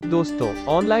दोस्तों,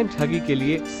 ऑनलाइन ठगी के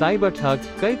लिए साइबर ठग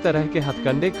कई तरह के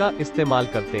हथकंडे का इस्तेमाल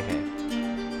करते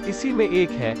हैं। इसी में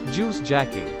एक है जूस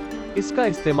जैकिंग। इसका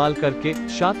इस्तेमाल करके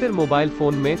शातिर मोबाइल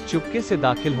फोन में चुपके से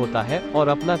दाखिल होता है और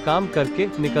अपना काम करके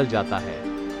निकल जाता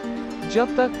है।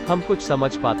 जब तक हम कुछ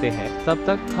समझ पाते हैं तब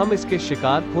तक हम इसके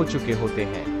शिकार हो चुके होते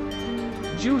हैं।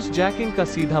 जूस जैकिंग का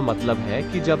सीधा मतलब है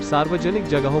कि जब सार्वजनिक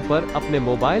जगहों पर अपने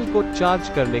मोबाइल को चार्ज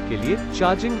करने के लिए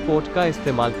चार्जिंग पोर्ट का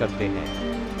इस्तेमाल करते हैं।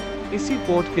 इसी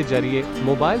पोर्ट के जरिए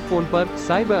मोबाइल फोन पर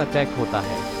साइबर अटैक होता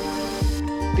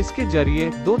है। इसके जरिए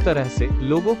दो तरह से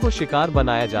लोगों को शिकार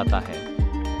बनाया जाता है।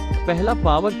 पहला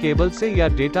पावर केबल से या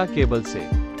डेटा केबल से।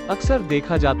 अक्सर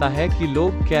देखा जाता है कि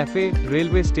लोग cafe,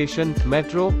 railway station,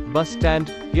 metro, bus stand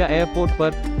या एयरपोर्ट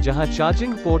पर जहां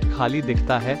चार्जिंग पोर्ट खाली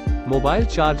दिखता है, मोबाइल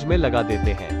चार्ज में लगा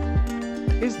देते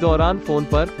हैं। इस दौरान फोन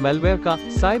पर मैलवेयर का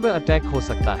साइबर अटैक हो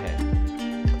सकता है।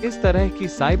 इस तरह की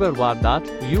साइबर वारदात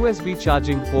USB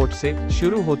चार्जिंग पोर्ट से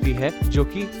शुरू होती है, जो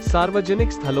कि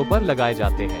सार्वजनिक स्थलों पर लगाए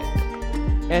जाते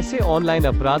हैं। ऐसे ऑनलाइन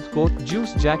अपराध को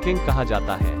जूस जैकिंग कहा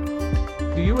जाता है।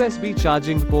 USB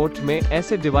चार्जिंग पोर्ट में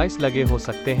ऐसे डिवाइस लगे हो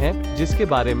सकते हैं जिसके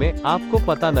बारे में आपको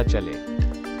पता न चले।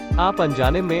 आप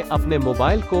अनजाने में अपने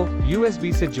मोबाइल को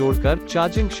USB से जोड़कर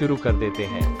चार्जिंग शुरू कर देते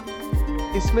हैं।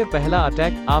 इसमें पहला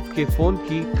अटैक आपके फोन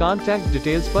की कॉन्टैक्ट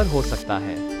डिटेल्स पर हो सकता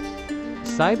है।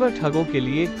 साइबर ठगों के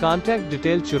लिए कॉन्टैक्ट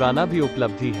डिटेल चुराना भी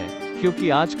उपलब्धि है, क्योंकि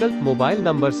आजकल मोबाइल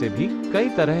नंबर से भी कई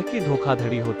तरह की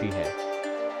धोखाधड़ी होती है।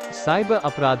 साइबर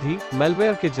अपराधी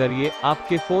मैलवेयर के जरिए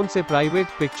आपके फोन से प्राइवेट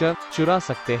पिक्चर चुरा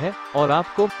सकते हैं और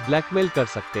आपको ब्लैकमेल कर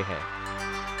सकते हैं।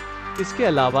 इसके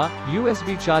अलावा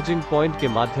USB चार्जिंग पॉइंट के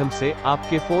माध्यम से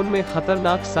आपके फोन में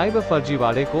खतरनाक साइबर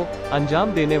फर्जीवाड़े को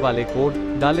अंजाम देने वाले कोड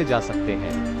डाले जा सकते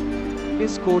हैं।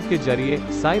 इस कोड के जरिए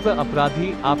साइबर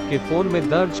अपराधी आपके फोन में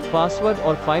दर्ज पासवर्ड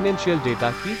और फाइनेंशियल डेटा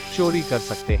की चोरी कर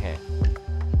सकते हैं।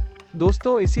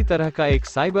 दोस्तों, इसी तरह का एक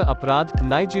साइबर अपराध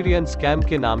नाइजीरियन स्कैम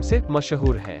के नाम से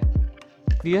मशहूर है।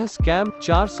 यह स्कैम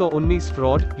 419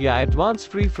 फ्रॉड या एडवांस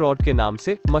फ्री फ्रॉड के नाम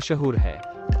से मशहूर है।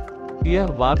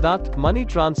 यह वारदात मनी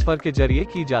ट्रांसफर के जरिए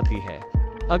की जाती है।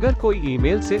 अगर कोई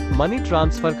ईमेल से मनी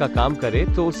ट्रांसफर का काम करे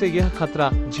तो उसे यह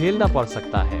खतरा झेलना पड़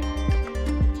सकता है।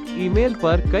 ईमेल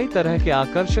पर कई तरह के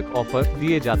आकर्षक ऑफर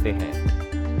दिए जाते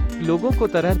हैं। लोगों को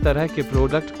तरह तरह के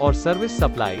प्रोडक्ट और सर्विस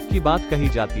सप्लाई की बात कही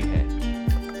जाती है।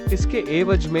 इसके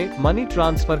एवज में मनी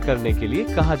ट्रांसफर करने के लिए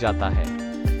कहा जाता है।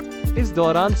 इस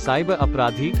दौरान साइबर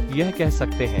अपराधी यह कह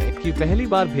सकते हैं कि पहली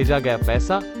बार भेजा गया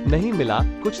पैसा नहीं मिला,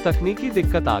 कुछ तकनीकी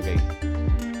दिक्कत आ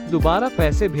गई, दोबारा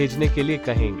पैसे भेजने के लिए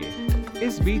कहेंगे।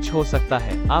 इस बीच हो सकता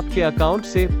है आपके अकाउंट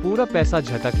से पूरा पैसा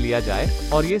झटक लिया जाए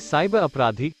और ये साइबर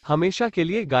अपराधी हमेशा के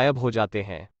लिए गायब हो जाते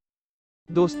हैं।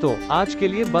 दोस्तों, आज के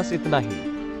लिए बस इतना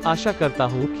ही। आशा करता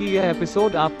हूँ कि यह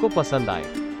एपिसोड आपको पसंद आए।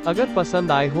 अगर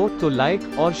पसंद आए हो तो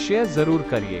लाइक और शेयर जरूर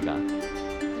करिएगा।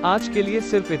 आज के लिए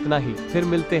सिर्फ इतना ही, फिर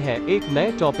मिलते हैं एक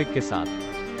नए टॉपिक के साथ।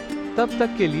 तब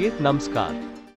तक के लिए नमस्कार।